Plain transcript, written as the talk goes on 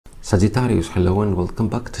Sagittarius, hello and welcome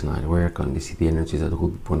back. Tonight we're going to see the energies that will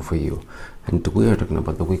be born for you, and we are talking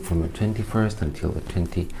about the week from the 21st until the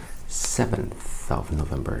 27th of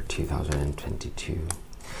November 2022.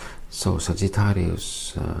 So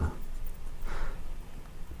Sagittarius,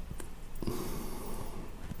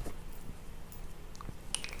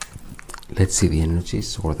 let's see the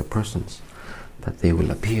energies or the persons that they will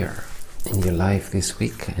appear in your life this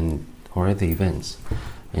week, and or the events,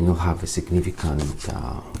 and you'll have a significant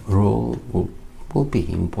role, will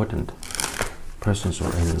be important persons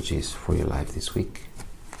or energies for your life this week.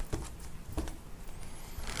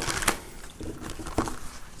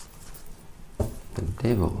 The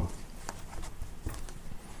Devil.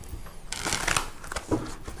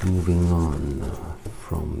 Moving on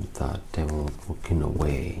from that Devil, walking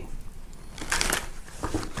away.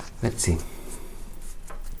 Let's see.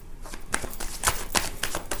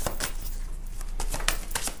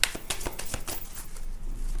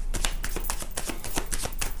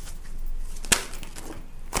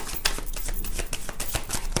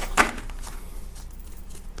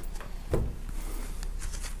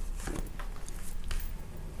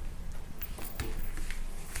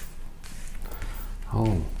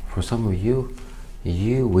 Oh, for some of you,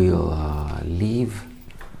 you will leave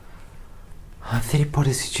a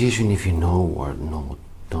third-party situation if you know or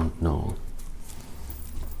don't know.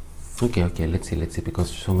 Okay, let's see, because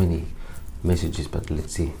so many messages, but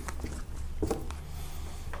let's see.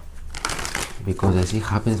 Because I see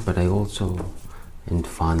happiness, but I also, and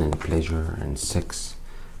fun and pleasure and sex.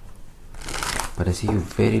 But I see you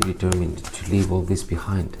very determined to leave all this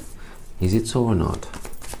behind. Is it so or not?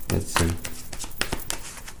 Let's see.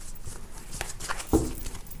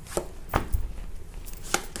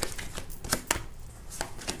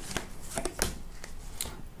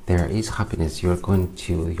 There is happiness. Your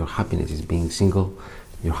happiness is being single.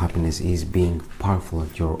 Your happiness is being powerful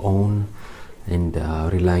at your own and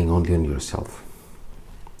relying only on yourself.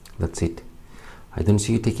 That's it. I don't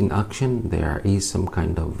see you taking action. There is some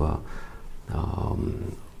kind of a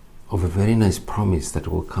very nice promise that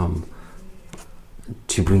will come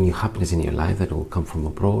to bring you happiness in your life, that will come from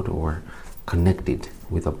abroad or connected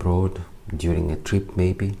with abroad during a trip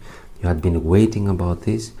maybe. You had been waiting about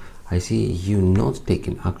this. I see you not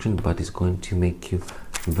taking action, but it's going to make you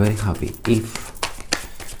very happy if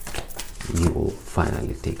you will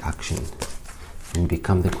finally take action and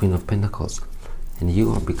become the Queen of Pentacles. And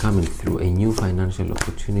you are becoming, through a new financial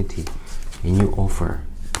opportunity, a new offer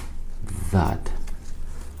that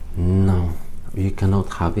no, you cannot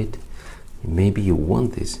have it. Maybe you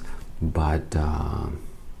want this, but the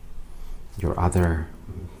other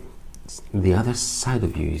side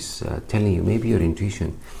of you is telling you, maybe your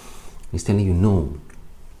intuition is telling you, no,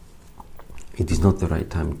 it is not the right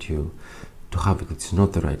time to have it. It's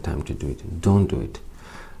not the right time to do it. Don't do it.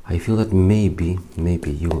 I feel that maybe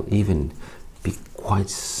you will even be quite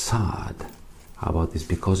sad about this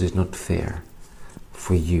because it's not fair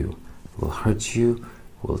for you. It will hurt you,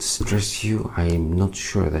 will stress you. I am not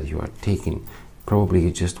sure that you are taking. Probably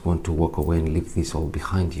you just want to walk away and leave this all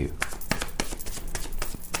behind you.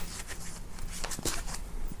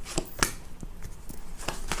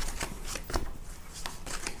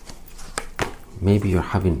 Maybe you're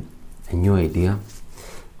having a new idea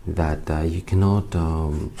that you cannot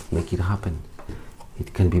make it happen.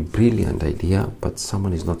 It can be a brilliant idea, but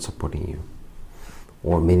someone is not supporting you,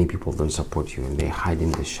 or many people don't support you and they hide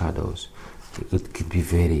in the shadows. It could be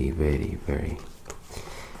very, very, very,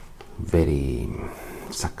 very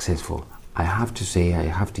successful. I have to say, I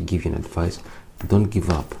have to give you an advice. Don't give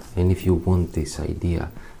up. And if you want this idea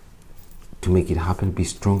to make it happen, be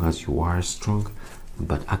strong as you are strong,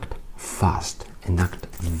 but act fast and act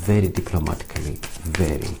very diplomatically.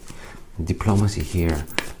 Diplomacy here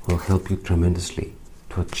will help you tremendously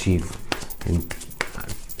to achieve and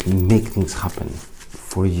make things happen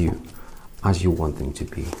for you as you want them to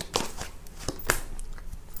be.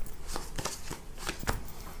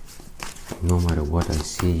 No matter what, I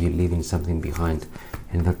see you leaving something behind,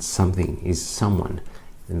 and that something is someone,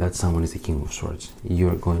 and that someone is the King of Swords.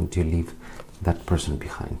 You're going to leave that person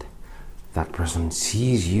behind. That person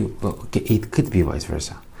sees you. Well, okay, it could be vice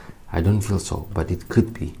versa. I don't feel so, but it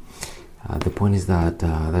could be. The point is that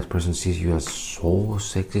that person sees you as so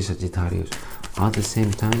sexy, Sagittarius. At the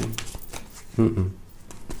same time, too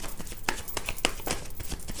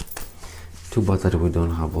bad that we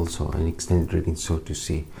don't have also an extended reading, so to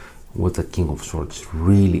see what the King of Swords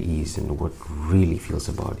really is and what really feels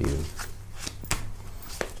about you.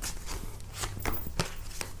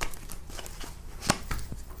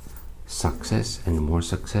 Success and more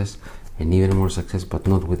success and even more success, but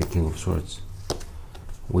not with the King of Swords,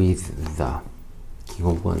 with the King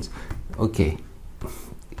of Wands. Okay,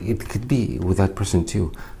 it could be with that person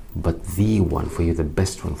too, but the one for you, the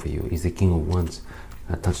best one for you, is the King of Wands,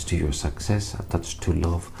 attached to your success, attached to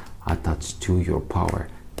love, attached to your power.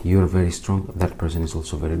 You're very strong. That person is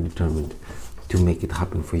also very determined to make it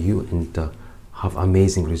happen for you and have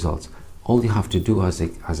amazing results. All you have to do, as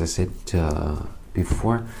I said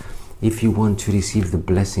before, if you want to receive the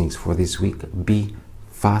blessings for this week, be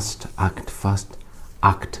fast,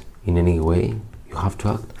 act in any way you have to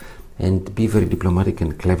act, and be very diplomatic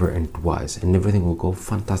and clever and wise, and everything will go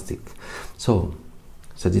fantastic. So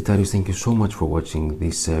Sagittarius, thank you so much for watching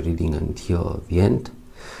this reading until the end.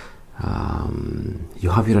 You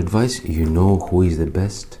have your advice, you know who is the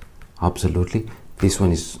best. Absolutely. This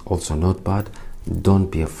one is also not bad. Don't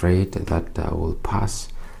be afraid, that will pass,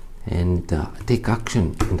 and take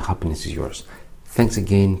action, and happiness is yours. Thanks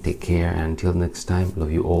again, take care, and until next time,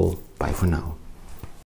 love you all. Bye for now.